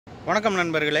வணக்கம்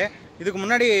நண்பர்களே. இதுக்கு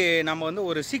முன்னாடி நம்ம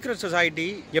ஒரு சீக்ரெட் சொசைட்டி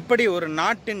எப்படி ஒரு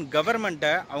நாட்டின்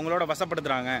கவர்மெண்ட்டை அவங்களோட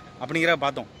வசப்படுத்துகிறாங்க அப்படிங்கிற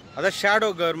பார்த்தோம். அதான் ஷேடோ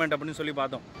கவர்மெண்ட் அப்படின்னு சொல்லி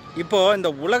பார்த்தோம். இப்போது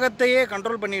இந்த உலகத்தையே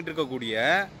கண்ட்ரோல் பண்ணிகிட்டு இருக்கக்கூடிய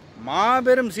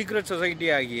மாபெரும் சீக்ரெட் சொசைட்டி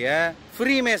ஆகிய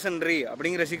ஃப்ரீமேசன்ரி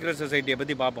அப்படிங்கிற சீக்ரெட் சொசைட்டியை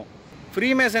பற்றி பார்ப்போம்.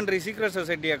 ஃப்ரீமேசன்ரி சீக்ரெட்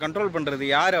சொசைட்டியை கண்ட்ரோல் பண்ணுறது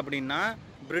யார் அப்படின்னா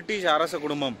பிரிட்டிஷ் அரச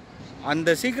குடும்பம். அந்த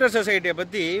சீக்ரெட் சொசைட்டியை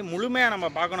பற்றி முழுமையாக நம்ம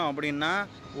பார்க்கணும் அப்படின்னா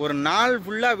ஒரு நாள்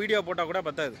ஃபுல்லாக வீடியோ போட்டால் கூட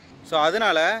பத்தாது. ஸோ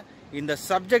அதனால் இந்த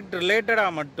சப்ஜெக்ட்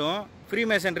ரிலேட்டடாக மட்டும்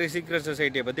ஃப்ரீமேசன்ரி சீக்ரெட்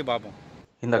சொசைட்டியை பற்றி பார்ப்போம்.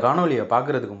 இந்த காணொலியை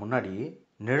பார்க்குறதுக்கு முன்னாடி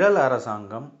நிழல்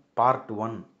அரசாங்கம் பார்ட்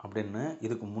 1 அப்படின்னு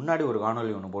இதுக்கு முன்னாடி ஒரு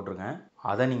காணொலி ஒன்று போட்டிருக்கேன்.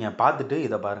 அதை நீங்கள் பார்த்துட்டு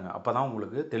இதை பாருங்கள். அப்போ தான்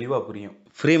உங்களுக்கு தெளிவாக புரியும்.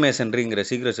 ஃப்ரீமேசன்ரிங்கிற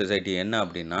சீக்ரெட் சொசைட்டி என்ன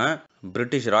அப்படின்னா,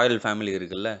 பிரிட்டிஷ் ராயல் ஃபேமிலி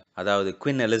இருக்குல்ல, அதாவது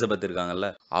குயின் எலிசபெத் இருக்காங்கல்ல,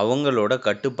 அவங்களோட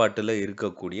கட்டுப்பாட்டில்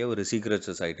இருக்கக்கூடிய ஒரு சீக்ரெட்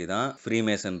சொசைட்டி தான்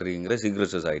ஃப்ரீமேசன்ரிங்கிற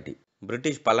சீக்ரெட் சொசைட்டி.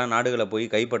 பிரிட்டிஷ் பல நாடுகளை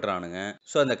போய் கைப்பற்றானுங்க.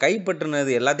 ஸோ அந்த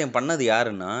கைப்பற்றினது எல்லாத்தையும் பண்ணது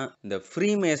யாருன்னா இந்த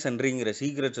ஃப்ரீமேசன்ரிங்கிற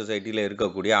சீக்ரெட் சொசைட்டியில்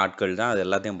இருக்கக்கூடிய ஆட்கள் தான் அது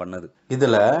எல்லாத்தையும் பண்ணது.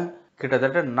 இதில்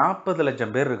கிட்டத்தட்ட 40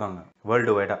 லட்சம் பேர் இருக்காங்க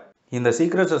வேர்ல்டு வைடாக. இந்த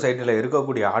சீக்ரெட் சொசைட்டியில்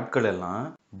இருக்கக்கூடிய ஆட்கள் எல்லாம்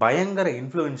பயங்கர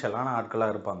இன்ஃப்ளூயன்ஷியலான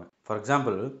ஆட்களாக இருப்பாங்க. ஃபார்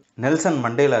எக்ஸாம்பிள், நெல்சன்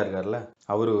மண்டேலா இருக்கார்ல,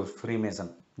 அவர் ஒரு ஃப்ரீமேசன்.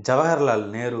 ஜவஹர்லால்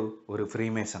நேரு ஒரு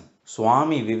ஃப்ரீமேசன்.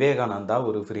 சுவாமி விவேகானந்தா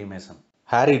ஒரு freemason.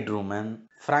 Harry Truman,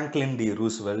 Franklin D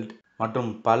Roosevelt மற்றும்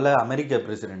பல அமெரிக்க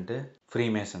பிரசிடென்ட்டு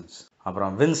ஃப்ரீமேசன்ஸ்.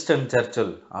 அப்புறம் வின்ஸ்டன்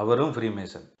சர்ச்சில், அவரும்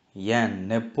ஃப்ரீமேசன். ஏன்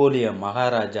நெப்போலியன்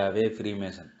மகாராஜாவே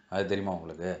ஃப்ரீமேசன், அது தெரியுமா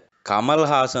உங்களுக்கு?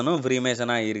 கமல்ஹாசனும்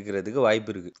ஃப்ரீமேசனாக இருக்கிறதுக்கு வாய்ப்பு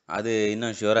இருக்குது. அது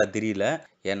இன்னும் ஷுவராக தெரியல.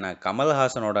 ஏன்னா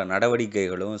கமல்ஹாசனோட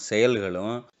நடவடிக்கைகளும்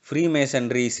செயல்களும்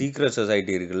ஃப்ரீமேசன்ரி சீக்ரெட்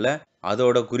சொசைட்டி இருக்குல்ல,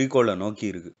 அதோட குறிக்கோளை நோக்கி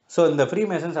இருக்கு. ஸோ இந்த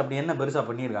ஃப்ரீமேசன்ஸ் அப்படி என்ன பெருசாக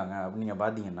பண்ணியிருக்காங்க அப்படின்னு நீங்கள்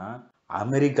பார்த்தீங்கன்னா,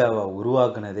 அமெரிக்காவை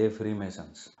உருவாக்குனதே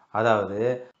ஃப்ரீமேசன்ஸ். அதாவது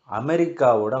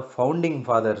அமெரிக்காவோட ஃபவுண்டிங்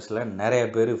ஃபாதர்ஸில் நிறைய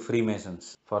பேர் Freemasons.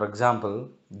 For example,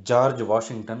 George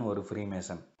Washington ஒரு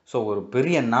ஃப்ரீமேசன். ஸோ ஒரு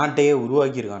பெரிய நாட்டையே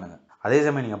உருவாக்கியிருக்கானுங்க. அதே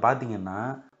சமயம் நீங்கள் பார்த்தீங்கன்னா,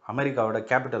 அமெரிக்காவோட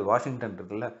கேபிட்டல் வாஷிங்டன்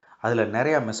இருக்குல்ல, அதில்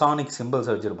நிறையா மெசானிக்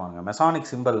சிம்பிள்ஸை வச்சுருப்பாங்க. மெசானிக்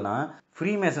சிம்பிள்னா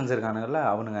ஃப்ரீமேசன்ஸ் இருக்கானுங்கல்ல,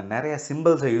 அவனுங்க நிறைய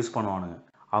சிம்பிள்ஸை யூஸ் பண்ணுவானுங்க.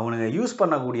 அவனுங்க யூஸ்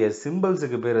பண்ணக்கூடிய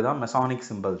சிம்பிள்ஸுக்கு பேர் தான் மெசானிக்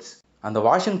சிம்பிள்ஸ். அந்த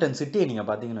வாஷிங்டன் சிட்டியை நீங்கள்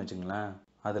பார்த்தீங்கன்னு வச்சுங்களேன்,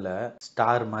 அதில்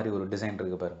ஸ்டார் மாதிரி ஒரு டிசைன்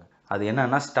இருக்குது பாருங்கள். அது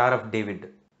என்னன்னா ஸ்டார் ஆஃப் டேவிட்.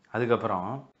 அதுக்கப்புறம்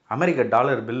அமெரிக்க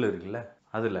டாலர் பில் இருக்குல்ல,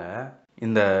 அதில்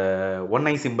இந்த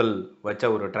 1 சிம்பிள்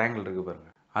வச்ச ஒரு ட்ரையாங்கிள் இருக்குது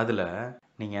பாருங்கள். அதில்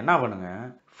நீங்கள் என்ன பண்ணுங்கள்,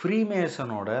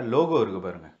 ஃப்ரீமேசனோட லோகோ இருக்குது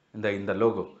பாருங்கள், இந்த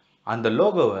லோகோ. அந்த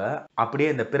லோகோவை அப்படியே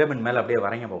இந்த பிரமிட் மேலே அப்படியே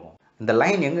வரைங்க பார்ப்போம். இந்த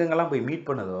லைன் எங்கெங்கெல்லாம் போய் மீட்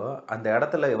பண்ணுதோ அந்த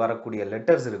இடத்துல வரக்கூடிய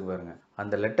லெட்டர்ஸ் இருக்குது பாருங்கள்,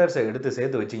 அந்த லெட்டர்ஸை எடுத்து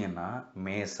சேர்த்து வச்சிங்கன்னா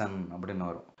மேசன் அப்படின்னு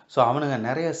வரும். ஸோ அவனுங்க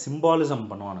நிறைய சிம்பாலிசம்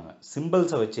பண்ணுவானுங்க,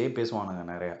 சிம்பிள்ஸை வச்சே பேசுவானுங்க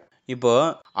நிறையா. இப்போ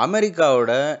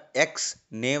அமெரிக்காவோட எக்ஸ்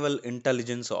நேவல்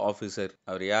இன்டெலிஜென்ஸ் ஆஃபீஸர்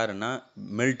அவர் யாருன்னா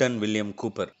மில்டன் வில்லியம்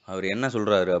கூப்பர். அவர் என்ன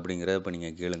சொல்றாரு அப்படிங்கிறத இப்போ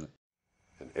நீங்கள் கேளுங்க.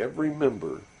 And every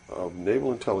member of naval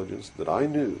intelligence that I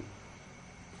knew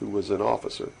who was an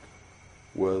officer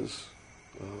was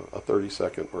a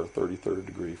 32nd or a 33rd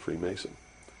degree Freemason.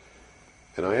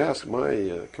 And I asked my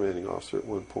commanding officer at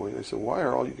one point, I said, why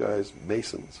are all you guys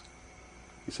Masons?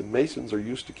 He said, Masons are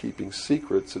used to keeping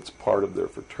secrets. It's part of their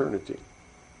fraternity.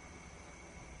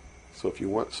 So if you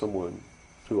want someone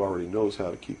who already knows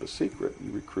how to keep a secret,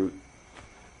 you recruit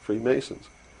Freemasons.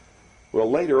 Well,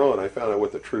 later on, I found out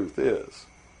what the truth is.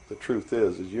 The truth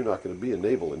is you're not going to be a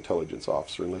naval intelligence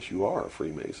officer unless you are a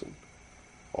Freemason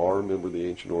or a member of the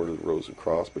Ancient Order of the Rose and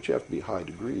Cross, but you have to be high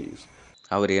degrees.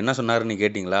 அவர் என்ன சொன்னாருன்னு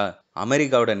கேட்டிங்களா?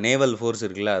 அமெரிக்காவோட naval force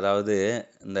இருக்குல்ல, அதாவது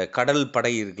இந்த கடல்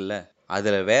படை இருக்குல்ல,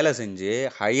 அதில் வேலை செஞ்சு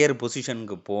ஹையர்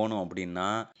பொசிஷனுக்கு போகணும் அப்படின்னா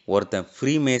ஒருத்தன்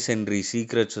ஃப்ரீமேசன்ரி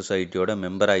சீக்ரெட் சொசைட்டியோட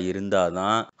மெம்பராக இருந்தால்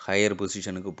தான் ஹையர்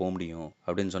பொசிஷனுக்கு போக முடியும்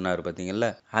அப்படின்னு சொன்னார். பார்த்தீங்கல்ல,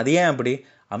 அது ஏன் அப்படி?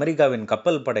 அமெரிக்காவின்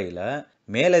கப்பல் படையில்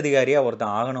மேலதிகாரியாக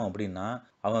ஒருத்தன் ஆகணும் அப்படின்னா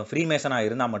அவன் ஃப்ரீமேசனாக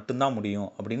இருந்தால் மட்டும்தான் முடியும்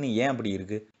அப்படின்னு ஏன் அப்படி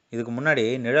இருக்குது? இதுக்கு முன்னாடி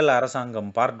நிழல் அரசாங்கம்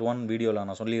பார்ட் 1 வீடியோவில்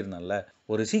நான் சொல்லியிருந்தேன்ல,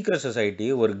 ஒரு சீக்ரெட் சொசைட்டி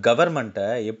ஒரு கவர்மெண்ட்டை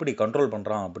எப்படி கண்ட்ரோல்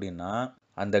பண்ணுறான் அப்படின்னா,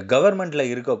 அந்த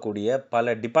கவர்மெண்ட்டில் இருக்கக்கூடிய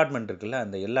பல டிபார்ட்மெண்ட் இருக்குல்ல,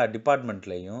 அந்த எல்லா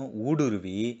டிபார்ட்மெண்ட்லேயும்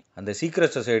ஊடுருவி அந்த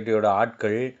சீக்ரெட் சொசைட்டியோட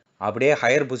ஆட்கள் அப்படியே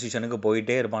ஹையர் பொசிஷனுக்கு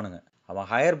போயிட்டே இருப்பானுங்க. அவன்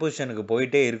ஹையர் பொசிஷனுக்கு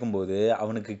போயிட்டே இருக்கும்போது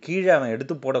அவனுக்கு கீழே அவன்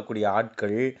எடுத்து போடக்கூடிய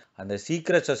ஆட்கள் அந்த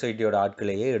சீக்ரெட் சொசைட்டியோட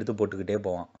ஆட்களையே எடுத்து போட்டுக்கிட்டே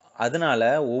போவான். அதனால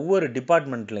ஒவ்வொரு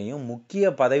டிபார்ட்மெண்ட்லேயும் முக்கிய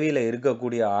பதவியில்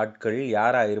இருக்கக்கூடிய ஆட்கள்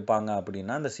யாராக இருப்பாங்க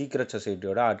அப்படின்னா அந்த சீக்ரெட்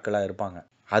சொசைட்டியோட ஆட்களாக இருப்பாங்க.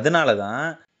 அதனால தான்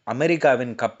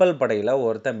அமெரிக்காவின் கப்பல் படையில்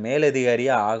ஒருத்தன்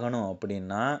மேலதிகாரியாக ஆகணும்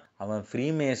அப்படின்னா அவன்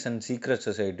ஃப்ரீமேசன் சீக்ரெட்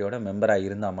சொசைட்டியோட மெம்பராக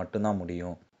இருந்தால் மட்டும்தான்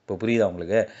முடியும். இப்போ புரியுதா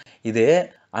உங்களுக்கு? இது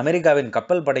அமெரிக்காவின்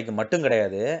கப்பல் படைக்கு மட்டும்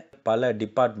கிடையாது, பல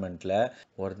டிபார்ட்மெண்ட்டில்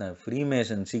ஒருத்தன்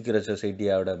ஃப்ரீமேசன் சீக்ரெட்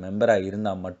சொசைட்டியோட மெம்பராக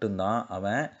இருந்தால் மட்டும்தான்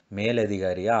அவன்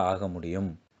மேலதிகாரியாக ஆக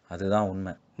முடியும். அதுதான்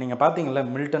உண்மை. நீங்கள் பார்த்தீங்களா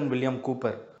மில்டன் வில்லியம்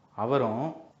கூப்பர் அவரும்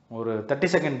ஒரு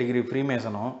 32nd டிகிரி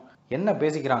ஃப்ரீமேசனும் என்ன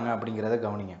பேசிக்கிறாங்க அப்படிங்கிறத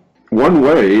கவனிங்க. One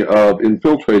way of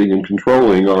infiltrating and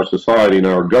controlling our society and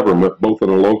our government, both at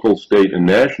a local, state, and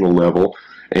national level,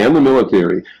 and the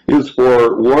military, is for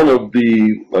one of the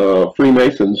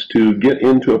Freemasons to get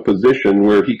into a position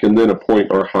where he can then appoint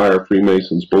or hire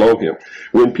Freemasons below him.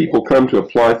 When people come to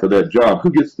apply for that job,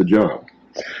 who gets the job?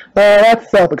 That's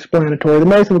self-explanatory.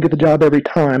 The Mason will get the job every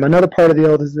time. Another part of the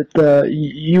oath is that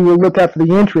you will look out for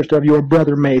the interest of your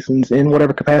brother Masons in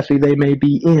whatever capacity they may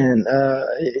be in.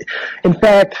 In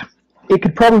fact, it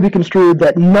could probably be construed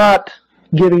that not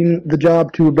giving the job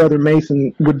to a brother Mason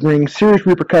would bring serious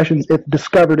repercussions if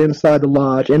discovered inside the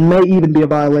lodge, and may even be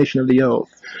a violation of the oath.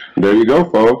 There you go,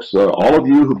 folks. All of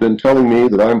you who've been telling me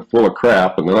that I'm full of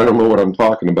crap and that I don't know what I'm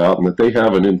talking about and that they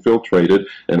haven't infiltrated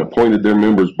and appointed their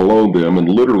members below them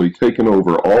and literally taken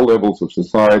over all levels of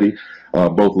society,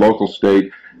 both local, state,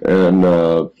 and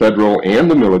federal, and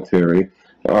the military,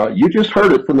 you just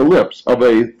heard it from the lips of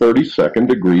a 32nd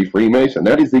degree Freemason.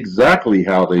 That is exactly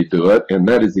how they do it, and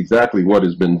that is exactly what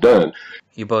has been done.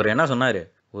 இப்போ அவர் என்ன சொன்னார்,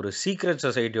 ஒரு secret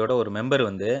சொசைட்டியோட ஒரு member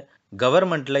வந்து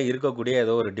கவர்மெண்ட்டில் இருக்கக்கூடிய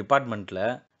ஏதோ ஒரு டிபார்ட்மெண்ட்டில்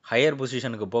ஹையர்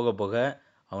பொசிஷனுக்கு போக போக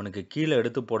அவனுக்கு கீழே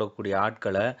எடுத்து போடக்கூடிய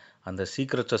ஆட்களை அந்த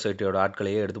சீக்ரெட் சொசைட்டியோட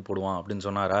ஆட்களையே எடுத்து போடுவான் அப்படின்னு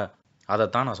சொன்னாரா?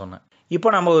 அதைத்தான் நான் சொன்னேன். இப்போ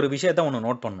நம்ம ஒரு விஷயத்த ஒன்று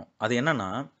நோட் பண்ணோம். அது என்னன்னா,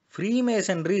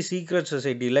 ஃப்ரீமேசன்ரி சீக்ரெட்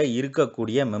சொசைட்டியில்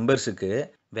இருக்கக்கூடிய மெம்பர்ஸுக்கு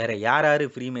வேற யார் யார்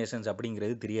ஃப்ரீமேசன்ஸ்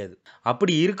அப்படிங்கிறது தெரியாது.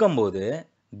 அப்படி இருக்கும்போது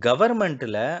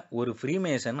கவர்மெண்ட்டில் ஒரு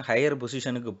ஃப்ரீமேசன் ஹையர்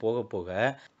பொசிஷனுக்கு போக போக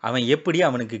அவன் எப்படி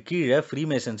அவனுக்கு கீழே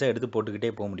ஃப்ரீமேசன்ஸை எடுத்து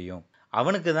போட்டுக்கிட்டே போக முடியும்?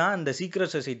 அவனுக்கு தான் இந்த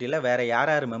சீக்ரெட் சொசைட்டியில் வேற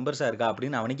யார் யார் மெம்பர்ஸாக இருக்கா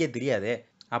அப்படின்னு அவனுக்கே தெரியாதே.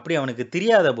 அப்படி அவனுக்கு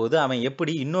தெரியாத போது அவன்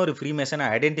எப்படி இன்னொரு ஃப்ரீமேசனை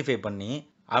ஐடென்டிஃபை பண்ணி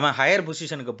அவன் ஹையர்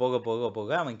பொசிஷனுக்கு போக போக போக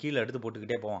அவன் கீழே எடுத்து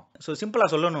போட்டுக்கிட்டே போவான். ஸோ சிம்பிளாக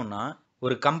சொல்லணும்னா,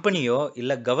 ஒரு கம்பெனியோ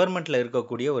இல்லை கவர்மெண்ட்டில்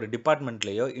இருக்கக்கூடிய ஒரு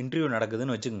டிபார்ட்மெண்ட்லேயோ இன்டர்வியூ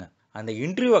நடக்குதுன்னு வச்சுக்கோங்க. அந்த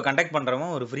இன்டர்வியூவை கண்டக்ட்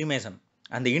பண்ணுறவன் ஒரு ஃப்ரீமேசன்.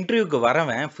 அந்த இன்டர்வியூக்கு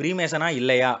வரவன் ஃப்ரீமேசனா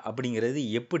இல்லையா அப்படிங்கிறது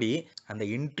எப்படி அந்த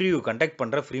இன்டர்வியூ கண்டக்ட்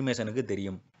பண்ணுற ஃப்ரீமேசனுக்கு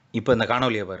தெரியும்? இப்போ இந்த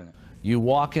காணொலியை பாருங்கள். You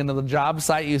walk into the job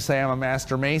site, you say, I'm a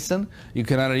master mason. You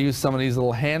can either use some of these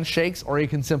little handshakes, or you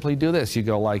can simply do this. You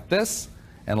go like this,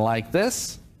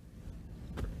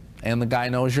 and the guy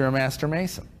knows you're a master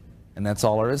mason. And that's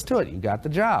all there is to it. You got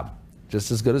the job. Just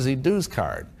as good as a dues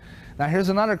card. Now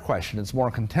here's another question. It's more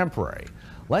contemporary.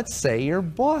 Let's say your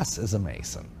boss is a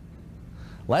mason.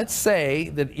 Let's say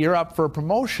that you're up for a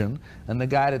promotion, and the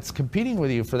guy that's competing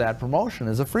with you for that promotion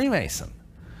is a Freemason.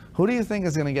 Who do you think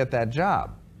is going to get that job?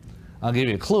 I'll give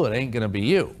you a clue. It ain't going to be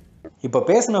you. இப்போ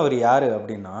பேசினவர் யார்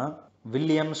அப்படின்னா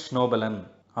William ஸ்னோபலன்.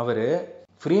 அவர்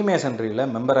ஃப்ரீமேசன்ரியில்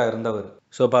மெம்பராக இருந்தவர்.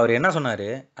 So இப்போ அவர் என்ன சொன்னார்,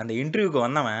 அந்த இன்டர்வியூக்கு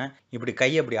வந்தவன் இப்படி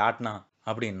கையை அப்படி ஆட்டினான்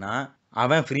அப்படின்னா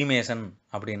அவன் ஃப்ரீமேசன்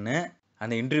அப்படின்னு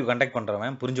அந்த இன்டர்வியூ கண்டக்ட்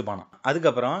பண்ணுறவன் புரிஞ்சுப்பானான்.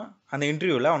 அதுக்கப்புறம் அந்த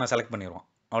இன்டர்வியூவில் அவனை செலக்ட் பண்ணிடுவான்.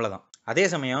 அவ்வளோதான். அதே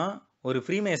சமயம் ஒரு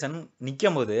ஃப்ரீமேசன்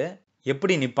நிற்கும் போது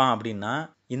எப்படி நிற்பான் அப்படின்னா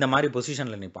இந்த மாதிரி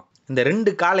பொசிஷனில் நிற்பான். இந்த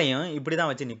ரெண்டு காலையும் இப்படி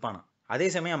தான் வச்சு நிற்பானான். அதே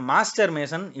சமயம் மாஸ்டர்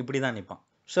மேசன் இப்படி தான் நிற்பான்.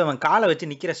 ஸோ அவன் காலை வச்சு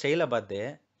நிற்கிற ஸ்டைலை பார்த்து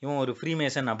இவன் ஒரு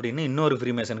ஃப்ரீமேசன் அப்படின்னு இன்னொரு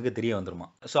ஃப்ரீமேசனுக்கு தெரிய வந்துருமா.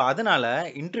 ஸோ அதனால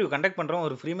இன்டர்வியூ கண்டக்ட் பண்ணுறவன்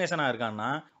ஒரு ஃப்ரீமேசனாக இருக்கான்னா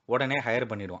உடனே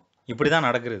ஹையர் பண்ணிடுவான். இப்படி தான்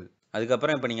நடக்கிறது.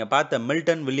 அதுக்கப்புறம் இப்போ நீங்கள் பார்த்த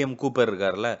மில்டன் வில்லியம் கூப்பர்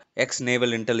இருக்கார்ல, எக்ஸ்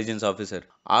நேவல் இன்டெலிஜென்ஸ் ஆஃபீஸர்,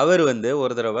 அவர் வந்து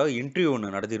ஒரு தடவை இன்டர்வியூ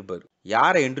ஒன்று நடத்தியிருப்பார்.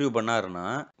 யாரை இன்டர்வியூ பண்ணாருன்னா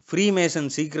ஃப்ரீமேசன்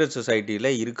சீக்ரெட் சொசைட்டியில்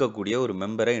இருக்கக்கூடிய ஒரு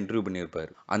மெம்பரை இன்டர்வியூ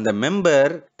பண்ணியிருப்பார். அந்த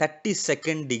member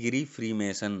 32nd degree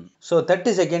freemason. So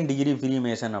 32nd degree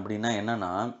freemason அப்படின்னா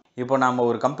என்னன்னா, இப்போ நம்ம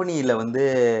ஒரு கம்பெனியில் வந்து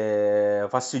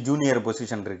ஃபஸ்ட்டு ஜூனியர்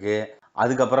பொசிஷன் இருக்குது,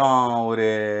 அதுக்கப்புறம் ஒரு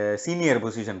சீனியர்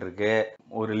பொசிஷன் இருக்குது,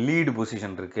 ஒரு லீடு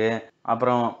பொசிஷன் இருக்குது,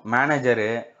 அப்புறம் மேனேஜரு,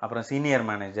 அப்புறம் சீனியர்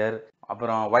மேனேஜர்,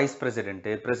 அப்புறம் வைஸ்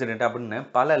பிரசிடென்ட்டு, பிரசிடென்ட் அப்படின்னு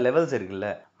பல லெவல்ஸ் இருக்குல்ல.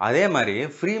 அதே மாதிரி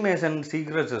ஃப்ரீமேசன்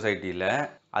சீக்ரெட் சொசைட்டியில்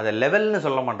அதை லெவல்னு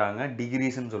சொல்ல மாட்டாங்க,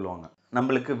 டிகிரிஸ்ன்னு சொல்லுவாங்க.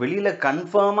 நம்மளுக்கு வெளியில்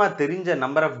கன்ஃபார்மாக தெரிஞ்ச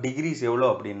நம்பர் ஆஃப் டிகிரிஸ் எவ்வளோ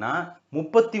அப்படின்னா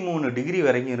 33 டிகிரி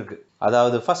வரைக்கும் இருக்குது.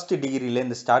 அதாவது ஃபஸ்ட்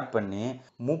டிகிரிலேருந்து ஸ்டார்ட் பண்ணி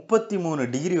 33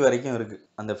 டிகிரி வரைக்கும் இருக்குது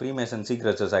அந்த ஃப்ரீமேசன்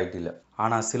சீக்ரெட் சொசைட்டியில்.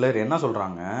 ஆனால் சிலர் என்ன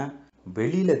சொல்கிறாங்க,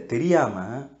 வெளியில்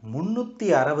தெரியாமல்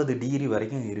 360 டிகிரி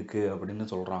வரைக்கும் இருக்குது அப்படின்னு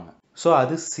சொல்கிறாங்க. ஸோ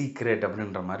அது சீக்ரெட்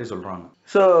அப்படின்ற மாதிரி சொல்கிறாங்க.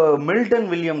 ஸோ மில்டன்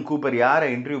வில்லியம் கூப்பர் யாரை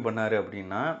இன்டர்வியூ பண்ணார்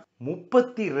அப்படின்னா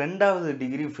 32வது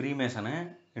டிகிரி ஃப்ரீமேசனை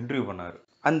இன்டர்வியூ பண்ணார்.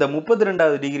 அந்த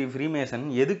 32வது டிகிரி ஃப்ரீமேசன்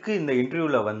எதுக்கு இந்த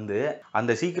இன்டர்வியூவில் வந்து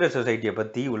அந்த சீக்ரெட் சொசைட்டியை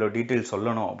பற்றி இவ்வளோ டீட்டெயில்ஸ்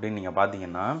சொல்லணும் அப்படின்னு நீங்கள்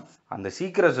பார்த்தீங்கன்னா, அந்த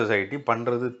சீக்ரெட் சொசைட்டி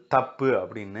பண்ணுறது தப்பு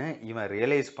அப்படின்னு இவன்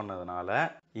ரியலைஸ் பண்ணதுனால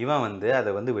இவன் வந்து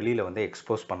அதை வந்து வெளியில் வந்து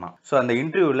எக்ஸ்போஸ் பண்ணான். ஸோ அந்த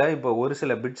இன்டர்வியூவில் இப்போ ஒரு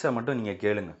சில பிட்ஸை மட்டும் நீங்கள்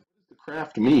கேளுங்க.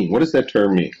 Craft mean? What does that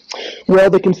term mean? Well,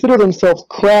 they consider themselves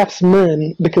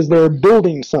craftsmen because they're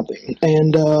building something.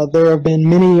 And there have been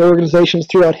many organizations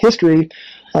throughout history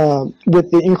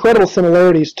with the incredible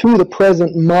similarities to the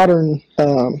present modern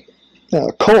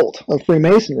cult of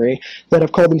Freemasonry that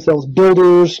have called themselves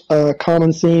builders,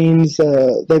 common scenes.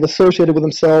 They've associated with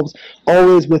themselves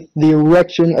always with the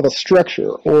erection of a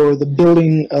structure or the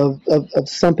building of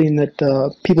something that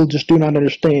people just do not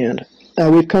understand.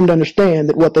 We've come to understand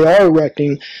that what they are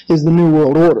erecting is the New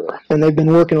World Order, and they've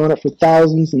been working on it for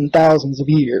thousands and thousands of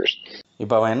years.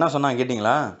 இப்போ அவன் என்ன சொன்னான்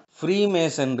கேட்டிங்களா?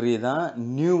 Freemasonry தான்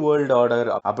new world order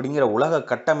அப்படிங்கிற உலக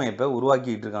கட்டமைப்பை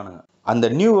உருவாக்கிட்டு இருக்கானுங்க. அந்த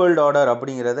நியூ வேர்ல்டு ஆர்டர்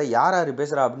அப்படிங்கிறத யார் யார்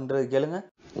பேசுகிறா அப்படின்றது கேளுங்க.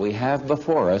 We have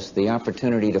before us the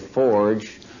opportunity to forge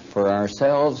for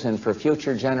ourselves and for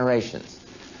future generations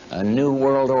a new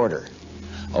world order,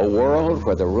 a world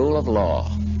where the rule of law,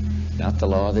 not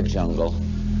the law of the jungle,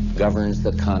 governs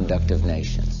the conduct of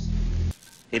nations.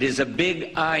 It is a big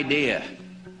idea,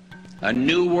 a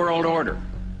new world order,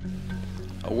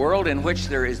 a world in which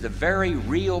there is the very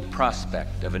real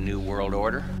prospect of a new world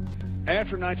order.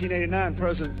 After 1989,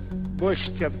 President Bush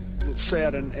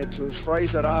said, and it's a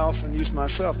phrase that I often use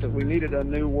myself, that we needed a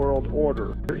new world order.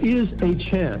 There is a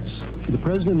chance for the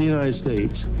President of the United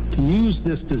States to use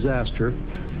this disaster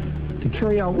to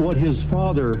carry out what his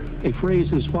father, a phrase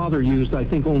his father used, I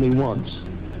think, only once,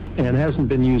 and hasn't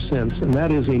been used since, and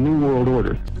that is a new world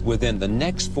order. Within the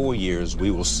next 4 years, we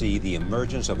will see the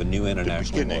emergence of a new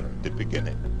international order. The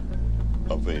beginning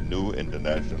of a new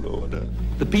international order.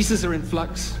 The pieces are in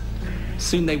flux.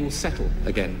 Soon they will settle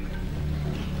again.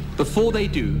 Before they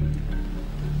do,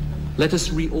 let us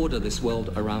reorder this world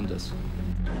around us.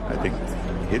 I think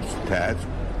its task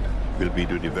will be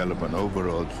to develop an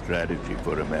overall strategy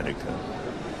for America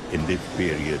in this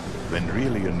period when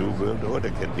really a new world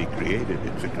order can be created.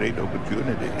 It's a great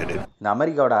opportunity. இந்த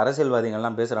அமெரிக்காவோட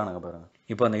அரசியல்வாதிகள்லாம் பேசுகிறானுங்க பாருங்க.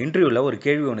 இப்போ அந்த இன்டர்வியூவில் ஒரு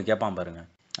கேள்வி ஒன்று கேட்பான் பாருங்க.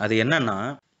 அது என்னன்னா,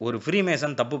 ஒரு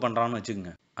ஃப்ரீமேசன் தப்பு பண்ணுறான்னு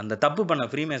வச்சுக்கோங்க. அந்த தப்பு பண்ண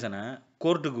ஃப்ரீமேசனை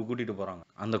கோர்ட்டுக்கு கூட்டிகிட்டு போகிறாங்க.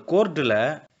 அந்த கோர்ட்டில்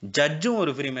ஜட்ஜும்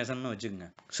ஒரு ஃப்ரீமேசன் வச்சுக்கோங்க.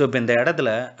 ஸோ இப்போ இந்த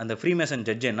இடத்துல அந்த ஃப்ரீமேசன்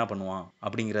ஜட்ஜு என்ன பண்ணுவான்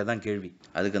அப்படிங்கிறதான் கேள்வி.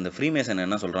 அதுக்கு அந்த ஃப்ரீமேசன்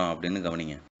என்ன சொல்கிறான் அப்படின்னு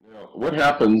கவனிங்க. What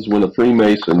happens when a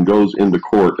Freemason goes into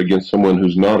court against someone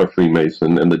who's not a Freemason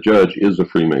and the judge is a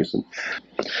Freemason?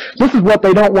 This is what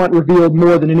they don't want revealed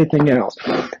more than anything else.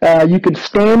 You can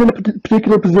stand in a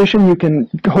particular position, you can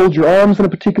hold your arms in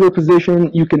a particular position,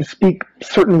 you can speak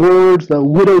certain words, the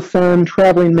widow's son,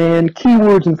 traveling man,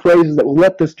 keywords and phrases that will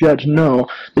let this judge know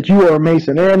that you are a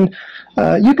Mason. And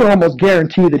you can almost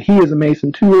guarantee that he is a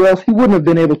Mason too, or else he wouldn't have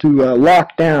been able to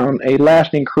lock down a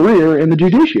lasting career in the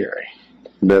judiciary.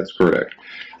 That's correct.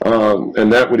 And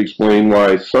that would explain why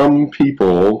some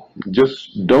people just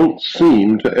don't seem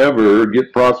to ever get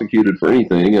prosecuted for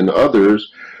anything, and others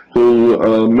who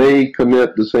may commit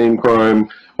the same crime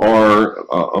or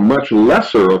a much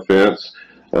lesser offense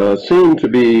seem to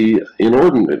be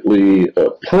inordinately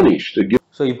punished.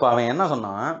 So இப்போ அவன் என்ன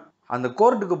சொன்னான், அந்த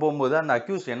கோர்ட்டுக்கு போகும்போது அந்த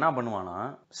accused என்ன பண்ணுவானா,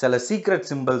 சில சீக்ரெட்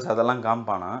சிம்பிள்ஸ் அதெல்லாம்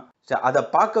காமிப்பானா. அதை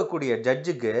பார்க்கக்கூடிய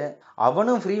ஜட்ஜுக்கு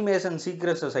அவனும் ஃப்ரீமேசன்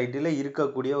சீக்ரெட் சொசைட்டியில்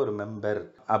இருக்கக்கூடிய ஒரு மெம்பர்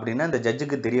அப்படின்னு அந்த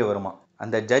ஜட்ஜுக்கு தெரிய வருமா.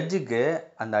 அந்த ஜட்ஜுக்கு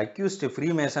அந்த அக்யூஸ்டு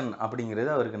ஃப்ரீமேசன் அப்படிங்கிறது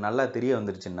அவருக்கு நல்லா தெரிய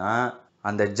வந்துருச்சுன்னா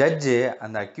அந்த ஜட்ஜு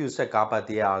அந்த அக்யூஸ்டை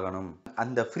காப்பாற்றியே ஆகணும்.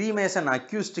 அந்த ஃப்ரீமேசன்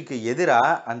அக்யூஸ்டுக்கு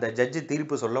எதிராக அந்த ஜட்ஜு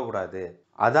தீர்ப்பு சொல்லக்கூடாது.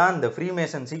 அதான் இந்த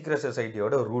ஃப்ரீமேசன் சீக்ரெட்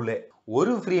சொசைட்டியோட ரூலே.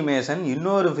 ஒரு ஃப்ரீமேசன்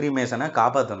இன்னொரு ஃப்ரீமேசனை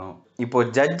காப்பாற்றணும். இப்போ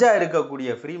ஜட்ஜாக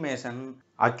இருக்கக்கூடிய ஃப்ரீமேசன்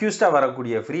அக்யூஸ்டாக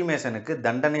வரக்கூடிய ஃப்ரீமேசனுக்கு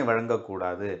தண்டனை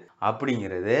வழங்கக்கூடாது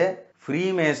அப்படிங்கிறது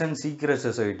ஃப்ரீமேசன் சீக்ரெட்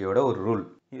சொசைட்டியோட ஒரு ரூல்.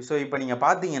 ஸோ இப்போ நீங்கள்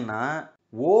பார்த்தீங்கன்னா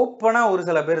ஓப்பனாக ஒரு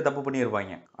சில பேர் தப்பு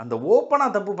பண்ணியிருப்பாங்க. அந்த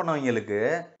ஓப்பனாக தப்பு பண்ணவங்களுக்கு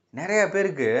நிறைய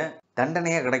பேருக்கு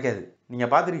தண்டனையே கிடைக்காது.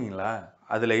 நீங்கள் பார்த்துருக்கீங்களா?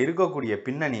 அதில் இருக்கக்கூடிய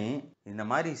பின்னணி இந்த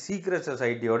மாதிரி சீக்ரெட்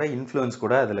சொசைட்டியோட இன்ஃப்ளூயன்ஸ்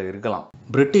கூட அதில் இருக்கலாம்.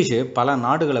 பிரிட்டிஷு பல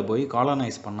நாடுகளை போய்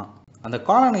காலனைஸ் பண்ணான். அந்த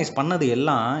காலனைஸ் பண்ணது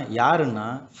எல்லாம் யாருன்னா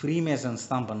ஃப்ரீமேசன்ஸ்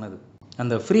தான் பண்ணது.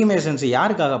 அந்த ஃப்ரீமேசன்ஸ்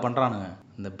யாருக்காக பண்ணுறானுங்க?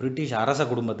 இந்த பிரிட்டிஷ் அரச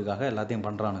குடும்பத்துக்காக எல்லாத்தையும்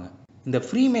பண்ணுறானுங்க. இந்த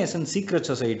ஃப்ரீமேசன் சீக்ரெட்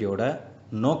சொசைட்டியோட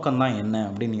நோக்கம்தான் என்ன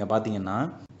அப்படின்னு நீங்கள் பார்த்தீங்கன்னா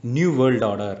நியூ வேர்ல்டு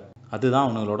ஆர்டர். அதுதான்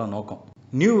அவங்களோட நோக்கம்.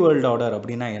 நியூ வேர்ல்டு ஆர்டர்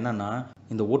அப்படின்னா என்னன்னா,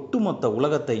 இந்த ஒட்டுமொத்த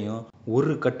உலகத்தையும்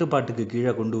ஒரு கட்டுப்பாட்டுக்கு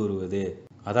கீழே கொண்டு வருவது.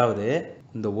 அதாவது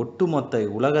இந்த ஒட்டுமொத்த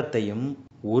உலகத்தையும்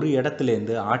ஒரு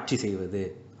இடத்துலேருந்து ஆட்சி செய்வது.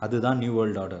 அதுதான் நியூ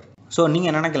வேர்ல்டு ஆர்டர். ஸோ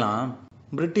நீங்கள் நினைக்கலாம்,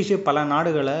 பிரிட்டிஷு பல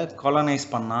நாடுகளை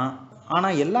காலனைஸ் பண்ணால்,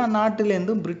 ஆனால் எல்லா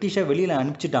நாட்டிலேருந்தும் பிரிட்டிஷை வெளியில்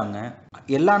அனுப்பிச்சிட்டாங்க.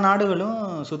 எல்லா நாடுகளும்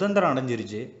சுதந்திரம்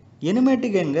அடைஞ்சிருச்சு.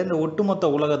 இனிமேட்டுக்கு எங்கே இந்த ஒட்டுமொத்த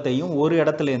உலகத்தையும் ஒரு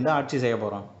இடத்துலேருந்து ஆட்சி செய்ய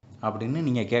போகிறோம் அப்படின்னு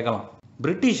நீங்கள் கேட்கலாம்.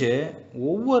 பிரிட்டிஷு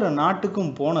ஒவ்வொரு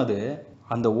நாட்டுக்கும் போனது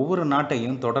அந்த ஒவ்வொரு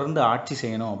நாட்டையும் தொடர்ந்து ஆட்சி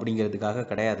செய்யணும் அப்படிங்கிறதுக்காக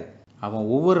கிடையாது. அவன்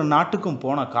ஒவ்வொரு நாட்டுக்கும்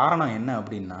போன காரணம் என்ன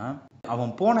அப்படின்னா,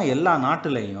 அவன் போன எல்லா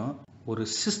நாட்டிலையும் ஒரு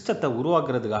சிஸ்டத்தை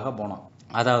உருவாக்குறதுக்காக போனான்.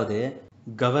 அதாவது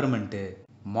கவர்மெண்ட்டு,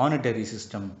 மானிட்டரி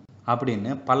சிஸ்டம்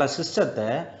அப்படின்னு பல சிஸ்டத்தை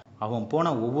அவன்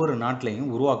போன ஒவ்வொரு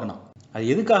நாட்டிலையும் உருவாக்கினான். அது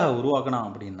எதுக்காக உருவாக்கினான்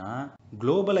அப்படின்னா,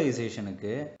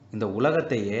 குளோபலைசேஷனுக்கு, இந்த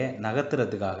உலகத்தையே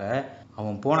நகர்த்துறதுக்காக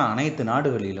அவன் போன அனைத்து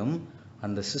நாடுகளிலும்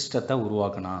அந்த சிஸ்டத்தை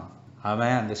உருவாக்கினான்.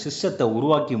 அவன் அந்த சிஸ்டத்தை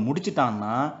உருவாக்கி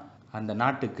முடிச்சிட்டான்னா அந்த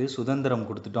நாட்டுக்கு சுதந்திரம்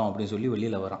கொடுத்துட்டோம் அப்படின்னு சொல்லி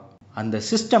வெளியில் வரான். அந்த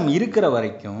சிஸ்டம் இருக்கிற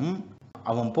வரைக்கும்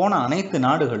அவன் போன அனைத்து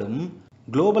நாடுகளும்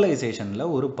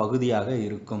குளோபலைசேஷனில் ஒரு பகுதியாக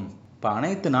இருக்கும். இப்போ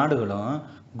அனைத்து நாடுகளும்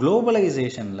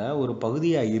குளோபலைசேஷனில் ஒரு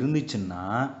பகுதியாக இருந்துச்சுன்னா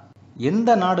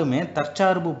எந்த நாடுமே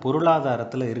தற்சார்பு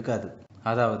பொருளாதாரத்தில் இருக்காது.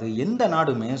 அதாவது எந்த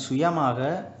நாடுமே சுயமாக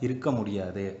இருக்க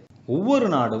முடியாது. ஒவ்வொரு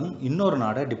நாடும் இன்னொரு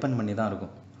நாடை டிபெண்ட் பண்ணி தான்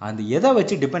இருக்கும். அது எதை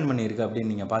வச்சு டிபெண்ட் பண்ணியிருக்கு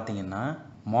அப்படின்னு நீங்கள் பார்த்தீங்கன்னா,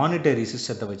 மானிட்டரி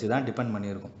சிஸ்டத்தை வச்சு தான் டிபெண்ட்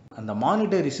பண்ணியிருக்கும். அந்த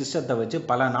மானிட்டரி சிஸ்டத்தை வச்சு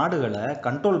பல நாடுகளை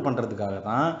கண்ட்ரோல் பண்ணுறதுக்காக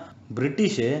தான்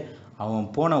பிரிட்டிஷு அவன்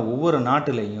போன ஒவ்வொரு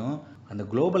நாட்டிலையும் அந்த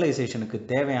குளோபலைசேஷனுக்கு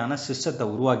தேவையான சிஸ்டத்தை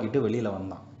உருவாக்கிட்டு வெளியில்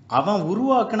வந்தான். அவன்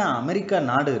உருவாக்கின அமெரிக்கா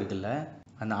நாடு இருக்குல்ல,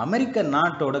 அந்த அமெரிக்க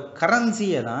நாட்டோட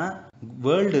கரன்சியை தான்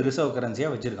வேர்ல்டு ரிசர்வ்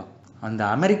கரன்சியாக வச்சுருக்கான். அந்த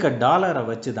அமெரிக்க டாலரை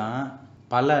வச்சு தான்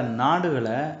பல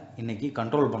நாடுகளை இன்னைக்கு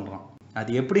கண்ட்ரோல் பண்ணுறான்.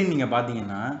 அது எப்படின்னு நீங்கள்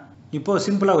பார்த்தீங்கன்னா, இப்போது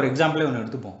சிம்பிளாக ஒரு எக்ஸாம்பிளே ஒன்று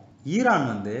எடுத்துப்போம். ஈரான்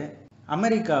வந்து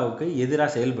அமெரிக்காவுக்கு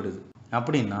எதிராக செயல்படுது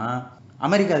அப்படின்னா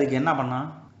அமெரிக்கா அதுக்கு என்ன பண்ணான்?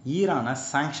 ஈரானை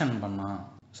சாங்ஷன் பண்ணான்.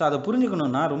 ஸோ அதை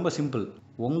புரிஞ்சுக்கணுன்னா ரொம்ப சிம்பிள்.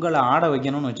 உங்களை ஆட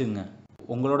வைக்கணும்னு வச்சுக்கோங்க,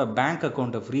 உங்களோட பேங்க்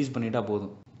அக்கௌண்ட்டை ஃப்ரீஸ் பண்ணிட்டா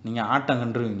போதும், நீங்கள் ஆட்டம்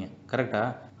கண்டுருவீங்க.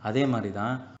 கரெக்டாக? அதே மாதிரி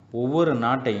தான் ஒவ்வொரு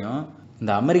நாட்டையும்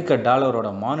இந்த அமெரிக்க டாலரோட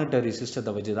மானிட்டரி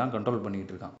சிஸ்டத்தை வச்சு தான் கண்ட்ரோல்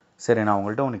பண்ணிக்கிட்டு இருக்கான். சரி, நான்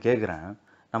உங்கள்கிட்ட ஒன்று கேட்குறேன்.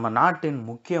 நம்ம நாட்டின்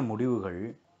முக்கிய முடிவுகள்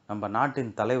நம்ம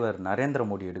நாட்டின் தலைவர் நரேந்திர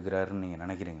மோடி எடுக்கிறாருன்னு நீங்கள்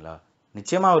நினைக்கிறீங்களா?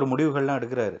 நிச்சயமாக அவர் முடிவுகள்லாம்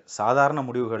எடுக்கிறாரு, சாதாரண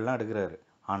முடிவுகள்லாம் எடுக்கிறாரு.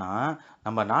 ஆனால்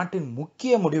நம்ம நாட்டின்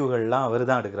முக்கிய முடிவுகள்லாம் அவர்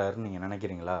தான் எடுக்கிறாருன்னு நீங்கள்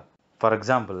நினைக்கிறீங்களா? ஃபார்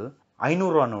எக்ஸாம்பிள், 500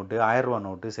 ரூபா நோட்டு, 1000 ரூபா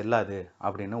நோட்டு செல்லாது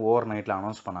அப்படின்னு ஓவர் நைட்டில்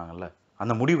அனௌன்ஸ் பண்ணாங்கல்ல,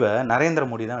 அந்த முடிவை நரேந்திர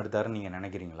மோடி தான் எடுத்தாருன்னு நீங்கள்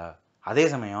நினைக்கிறீங்களா? அதே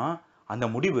சமயம் அந்த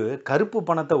முடிவு கருப்பு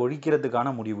பணத்தை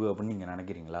ஒழிக்கிறதுக்கான முடிவு அப்படின்னு நீங்கள்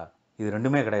நினைக்கிறீங்களா? இது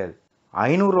ரெண்டுமே கிடையாது.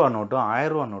 500 ரூபா நோட்டும்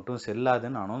 1000 ரூபா நோட்டும்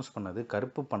செல்லாதுன்னு அனௌன்ஸ் பண்ணது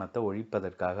கருப்பு பணத்தை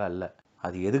ஒழிப்பதற்காக அல்ல.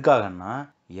 அது எதுக்காகன்னா,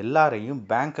 எல்லாரையும்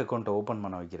பேங்க் அக்கௌண்ட்டை ஓப்பன்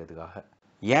பண்ண வைக்கிறதுக்காக.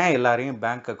 ஏன் எல்லாரையும்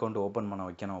பேங்க் அக்கௌண்ட் ஓப்பன் பண்ண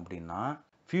வைக்கணும் அப்படின்னா,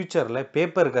 ஃப்யூச்சரில்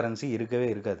பேப்பர் கரன்சி இருக்கவே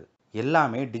இருக்காது,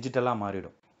 எல்லாமே டிஜிட்டலாக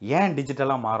மாறிடும். ஏன்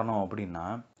டிஜிட்டலாக மாறணும் அப்படின்னா,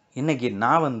 இன்னைக்கு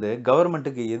நான் வந்து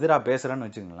கவர்மெண்ட்டுக்கு எதிராக பேசுகிறேன்னு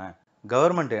வச்சுங்களேன்,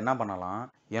 கவர்மெண்ட் என்ன பண்ணலாம்,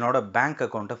 என்னோட பேங்க்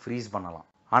அக்கௌண்ட்டை ஃப்ரீஸ் பண்ணலாம்.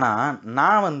 ஆனால்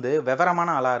நான் வந்து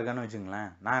விவரமான ஆளாக இருக்கேன்னு வச்சுங்களேன்,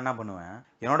 நான் என்ன பண்ணுவேன்,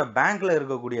 என்னோட பேங்க்கில்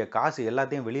இருக்கக்கூடிய காசு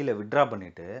எல்லாத்தையும் வெளியில் வித்ட்ரா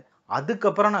பண்ணிவிட்டு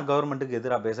அதுக்கப்புறம் நான் கவர்மெண்ட்டுக்கு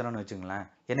எதிராக பேசுகிறேன்னு வச்சுங்களேன்,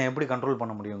 என்னை எப்படி கண்ட்ரோல்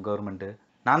பண்ண முடியும் கவர்மெண்ட்டு?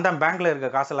 நான் தான் பேங்க்கில் இருக்க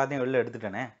காசு எல்லாத்தையும் வெளில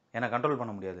எடுத்துட்டேனே, என்னை கண்ட்ரோல்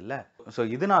பண்ண முடியாது இல்லை. ஸோ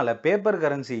இதனால் பேப்பர்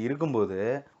கரன்சி இருக்கும்போது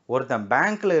ஒருத்தன்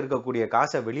பேங்க்கில் இருக்கக்கூடிய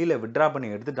காசை வெளியில் வித்ட்ரா பண்ணி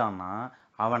எடுத்துட்டான்னா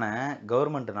அவனை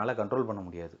கவர்மெண்ட்டுனால கண்ட்ரோல் பண்ண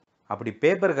முடியாது. அப்படி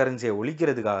பேப்பர் கரன்சியை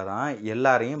ஒழிக்கிறதுக்காக தான்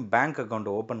எல்லாரையும் பேங்க்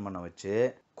அக்கௌண்ட் ஓப்பன் பண்ண வச்சு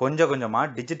கொஞ்சம்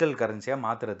கொஞ்சமாக டிஜிட்டல் கரன்சியாக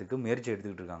மாற்றுறதுக்கு முயற்சி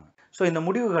எடுத்துக்கிட்டு இருக்காங்க. ஸோ இந்த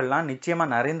முடிவுகள்லாம்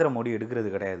நிச்சயமாக நரேந்திர மோடி எடுக்கிறது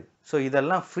கிடையாது. ஸோ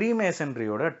இதெல்லாம்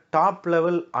ஃப்ரீமேசன்ரியோட டாப்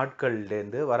லெவல்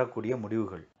ஆட்கள்லேருந்து வரக்கூடிய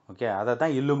முடிவுகள். ஓகே, அதை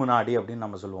தான் இல்லுமினாடி அப்படின்னு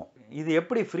நம்ம சொல்லுவோம். இது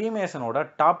எப்படி ஃப்ரீமேசனோட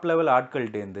டாப் லெவல்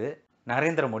ஆட்கள்டேருந்து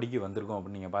நரேந்திர மோடிக்கு வந்திருக்கும்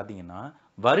அப்படின்னு நீங்கள் பார்த்தீங்கன்னா,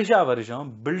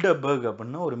 வருஷம் பில்டபர்க்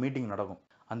அப்படின்னு ஒரு மீட்டிங் நடக்கும்.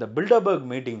 அந்த பில்டபர்க்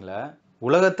மீட்டிங்கில்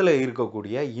உலகத்தில்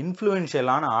இருக்கக்கூடிய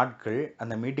இன்ஃப்ளூயன்ஷியலான ஆட்கள்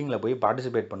அந்த மீட்டிங்கில் போய்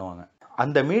பார்ட்டிசிபேட் பண்ணுவாங்க.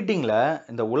 அந்த மீட்டிங்கில்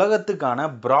இந்த உலகத்துக்கான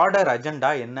ப்ராடர் அஜெண்டா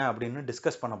என்ன அப்படின்னு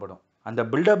டிஸ்கஸ் பண்ணப்படும். அந்த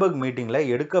பில்டபர்க் மீட்டிங்கில்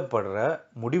எடுக்கப்படுற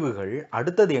முடிவுகள்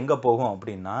அடுத்தது எங்கே போகும்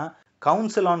அப்படின்னா,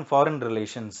 கவுன்சில் ஆன் ஃபாரின்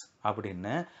ரிலேஷன்ஸ்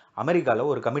அப்படின்னு அமெரிக்காவில்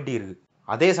ஒரு கமிட்டி இருக்குது.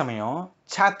 அதே சமயம்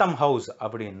சாத்தம் ஹவுஸ்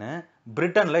அப்படின்னு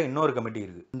பிரிட்டனில் இன்னொரு கமிட்டி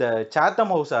இருக்குது. இந்த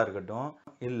சாத்தம் ஹவுஸாக இருக்கட்டும்,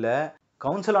 இல்லை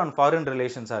கவுன்சில் ஆன் ஃபாரின்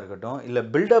ரிலேஷன்ஸாக இருக்கட்டும், இல்லை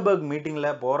பில்டபர்க்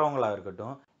மீட்டிங்கில் போகிறவங்களா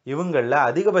இருக்கட்டும், இவங்களில்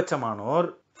அதிகபட்சமானோர்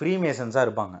ஃப்ரீமேசன்ஸாக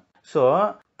இருப்பாங்க. ஸோ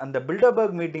அந்த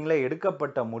பில்டபர்க் மீட்டிங்கில்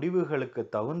எடுக்கப்பட்ட முடிவுகளுக்கு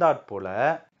தகுந்தாற்போல்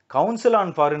கவுன்சில்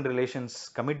ஆன் ஃபாரின் ரிலேஷன்ஸ்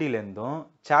கமிட்டிலேருந்தும்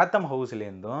சாத்தம்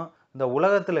ஹவுஸ்லேருந்தும் இந்த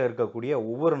உலகத்தில் இருக்கக்கூடிய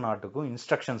ஒவ்வொரு நாட்டுக்கும்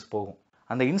இன்ஸ்ட்ரக்ஷன்ஸ் போகும்.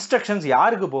 அந்த இன்ஸ்ட்ரக்ஷன்ஸ்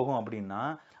யாருக்கு போகும் அப்படின்னா,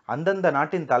 அந்தந்த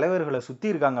நாட்டின் தலைவர்களை சுற்றி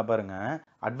இருக்காங்க பாருங்க,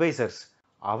 அட்வைசர்ஸ்,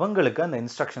 அவங்களுக்கு அந்த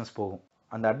இன்ஸ்ட்ரக்ஷன்ஸ் போகும்.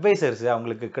 அந்த அட்வைசர்ஸ்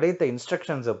அவங்களுக்கு கிடைத்த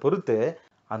இன்ஸ்ட்ரக்ஷன்ஸை பொறுத்து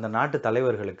அந்த நாட்டு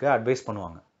தலைவர்களுக்கு அட்வைஸ்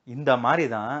பண்ணுவாங்க. இந்த மாதிரி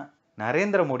தான்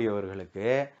நரேந்திர மோடி அவர்களுக்கு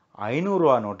 500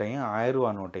 ரூபா நோட்டையும் 1000 ரூபா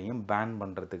நோட்டையும் பேன்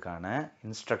பண்ணுறதுக்கான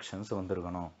இன்ஸ்ட்ரக்ஷன்ஸ்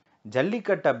வந்திருக்கணும்.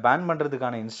 ஜல்லிக்கட்டை பேன்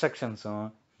பண்ணுறதுக்கான இன்ஸ்ட்ரக்ஷன்ஸும்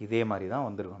இதே மாதிரி தான்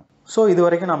வந்திருக்கணும். ஸோ இது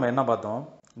வரைக்கும் நம்ம என்ன பார்த்தோம்,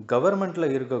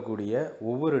 கவர்மெண்ட்டில் இருக்கக்கூடிய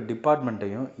ஒவ்வொரு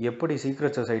டிபார்ட்மெண்ட்டையும் எப்படி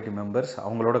சீக்ரெட் சொசைட்டி மெம்பர்ஸ்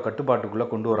அவங்களோட கட்டுப்பாட்டுக்குள்ளே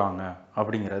கொண்டு வராங்க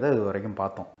அப்படிங்கிறத இது வரைக்கும்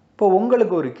பார்த்தோம். இப்போ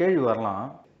உங்களுக்கு ஒரு கேள்வி வரலாம்,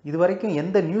 இது வரைக்கும்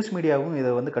எந்த நியூஸ் மீடியாவும்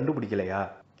இதை வந்து கண்டுபிடிக்கலையா,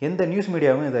 எந்த நியூஸ்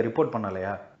மீடியாவும் இதை ரிப்போர்ட்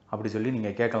பண்ணலையா அப்படி சொல்லி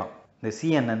நீங்கள் கேட்கலாம். இந்த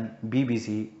CNN, BBC,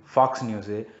 ஃபாக்ஸ்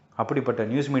நியூஸு அப்படிப்பட்ட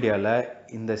நியூஸ் மீடியாவில்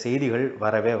இந்த செய்திகள்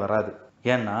வரவே வராது.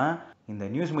 ஏன்னா இந்த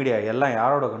நியூஸ் மீடியா எல்லாம்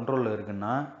யாரோட கண்ட்ரோலில்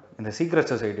இருக்குன்னா இந்த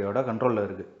சீக்ரெட் சொசைட்டியோட கண்ட்ரோலில்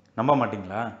இருக்குது. நம்ப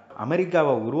மாட்டிங்களா?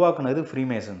 அமெரிக்காவை உருவாக்குனது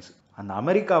ஃப்ரீமேசன்ஸ். அந்த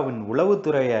அமெரிக்காவின்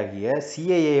உளவுத்துறையாகிய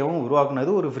சிஐஏவும்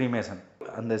உருவாக்குனது ஒரு ஃப்ரீமேசன்.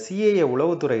 அந்த சிஐஏ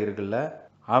உளவுத்துறை இருக்குல்ல,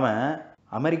 அவன்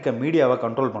அமெரிக்க மீடியாவை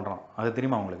கண்ட்ரோல் பண்ணுறான். அது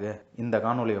தெரியுமா உங்களுக்கு? இந்த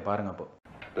காணொலியை பாருங்க. அப்போ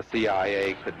The CIA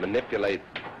could manipulate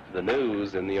the news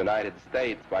in the United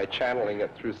States by channeling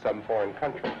it through some foreign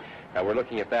country. Now we're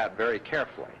looking at that very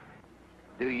carefully.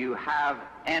 Do you have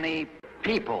any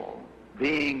people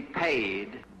being paid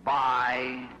by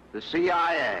the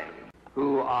CIA who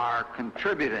are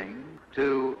contributing to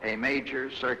a major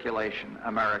circulation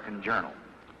American journal?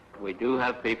 We do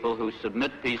have people who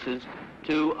submit pieces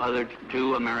to two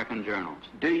American journals.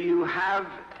 Do you have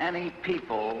any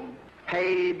people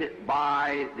paid by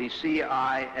the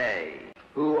CIA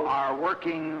who are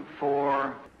working for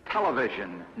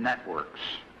television networks?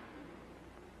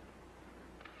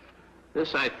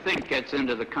 This, I think, gets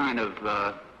into the kind of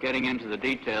getting into the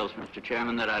details, Mr.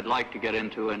 Chairman, that I'd like to get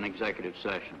into in executive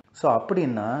session. So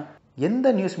அப்படின்னா எந்த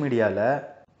news மீடியாவில்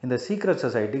இந்த secret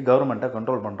society கவர்மெண்ட்டை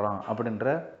control பண்ணுறான் அப்படின்ற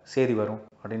செய்தி வரும்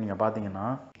அப்படின்னு நீங்கள் பார்த்தீங்கன்னா,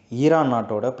 ஈரான்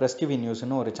நாட்டோட பிரஸ் டிவி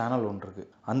நியூஸ்னு ஒரு சேனல் ஒன்று இருக்குது.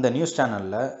 அந்த நியூஸ்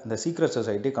சேனலில் இந்த சீக்ரெட்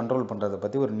சொசைட்டி கண்ட்ரோல் பண்ணுறதை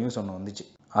பற்றி ஒரு நியூஸ் ஒன்று வந்துச்சு.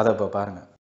 அதை இப்போ பாருங்கள்.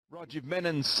 Rajiv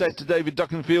Menon said to David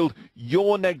Duckenfield,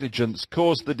 "Your negligence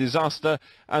caused the disaster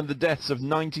and the deaths of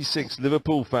 96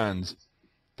 Liverpool fans."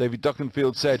 David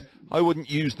Duckenfield said, "I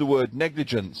wouldn't use the word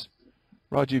negligence."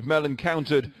 Rajiv Menon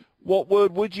countered, "What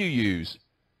word would you use?"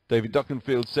 David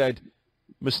Duckenfield said,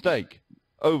 "Mistake,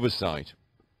 oversight."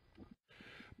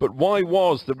 But why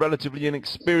was the relatively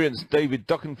inexperienced David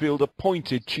Duckenfield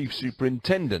appointed chief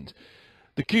superintendent?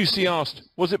 The QC asked,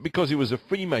 was it because he was a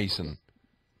Freemason?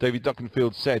 David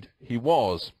Duckenfield said he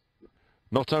was.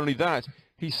 Not only that,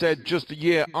 he said just a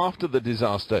year after the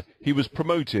disaster, he was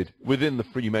promoted within the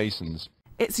Freemasons.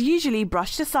 It's usually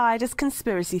brushed aside as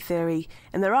conspiracy theory,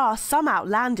 and there are some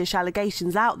outlandish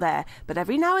allegations out there, but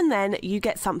every now and then you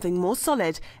get something more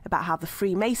solid about how the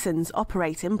Freemasons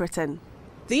operate in Britain.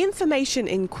 The information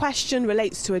in question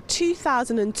relates to a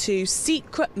 2002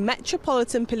 secret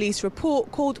Metropolitan Police report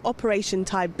called Operation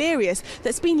Tiberius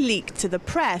that's been leaked to the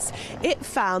press. It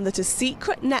found that a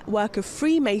secret network of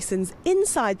Freemasons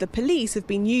inside the police have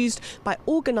been used by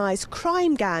organised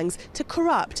crime gangs to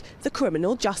corrupt the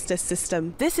criminal justice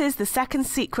system. This is the second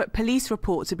secret police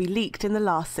report to be leaked in the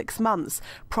last 6 months.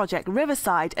 Project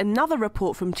Riverside, another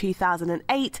report from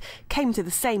 2008, came to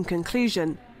the same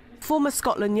conclusion. Former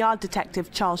Scotland Yard detective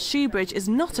Charles Shoebridge is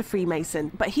not a Freemason,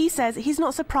 but he says he's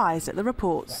not surprised at the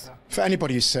reports. For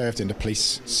anybody who's served in the police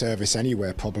service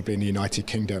anywhere, probably in the United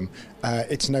Kingdom,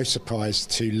 it's no surprise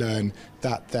to learn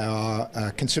that there are a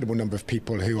considerable number of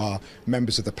people who are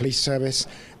members of the police service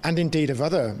and indeed of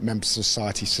other members of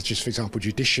society, such as, for example,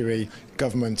 judiciary,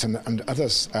 government and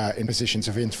others in positions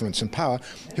of influence and power,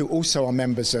 who also are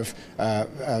members of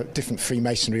different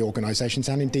Freemasonry organisations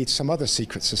and indeed some other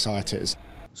secret societies.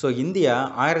 So India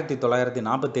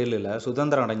 1947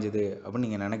 சுதந்திரம் அடைஞ்சுது அப்படின்னு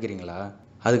நீங்கள் நினைக்கிறீங்களா?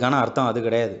 அதுக்கான அர்த்தம் அது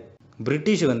கிடையாது.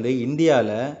 British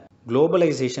இந்தியாவில்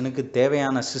குளோபலைசேஷனுக்கு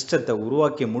தேவையான சிஸ்டத்தை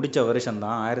உருவாக்கி முடித்த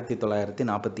வருஷம்தான்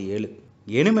 1947.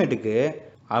 இனிமேட்டுக்கு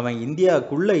அவன்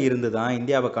இந்தியாவுக்குள்ளே இருந்து தான்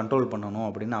இந்தியாவை கண்ட்ரோல் பண்ணணும்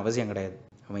அப்படின்னு அவசியம் கிடையாது.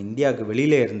 அவன் இந்தியாவுக்கு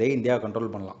வெளியிலே இருந்தே இந்தியாவை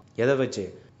கண்ட்ரோல் பண்ணலாம். எதை வச்சு?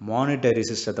 மானிட்டரி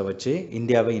சிஸ்டத்தை வச்சு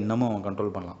இந்தியாவை இன்னமும் அவன்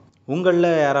கண்ட்ரோல் பண்ணலாம்.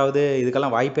 உங்களில் யாராவது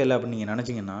இதுக்கெல்லாம் வாய்ப்பே இல்லை அப்படின்னு நீங்கள்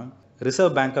நினச்சிங்கன்னா,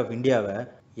 ரிசர்வ் பேங்க் ஆஃப் இந்தியாவை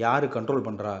யார் கண்ட்ரோல்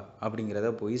பண்ணுறா அப்படிங்கிறத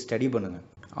போய் ஸ்டடி பண்ணுங்கள்.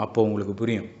 அப்போ உங்களுக்கு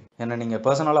புரியும். என்னை நீங்கள்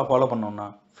பர்சனலாக ஃபாலோ பண்ணோன்னா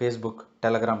ஃபேஸ்புக்,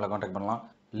 டெலகிராமில் காண்டாக்ட் பண்ணலாம்.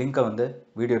 லிங்க்கை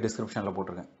வீடியோ டிஸ்கிரிப்ஷனில்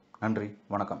போட்டிருக்கேன். நன்றி,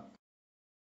 வணக்கம்.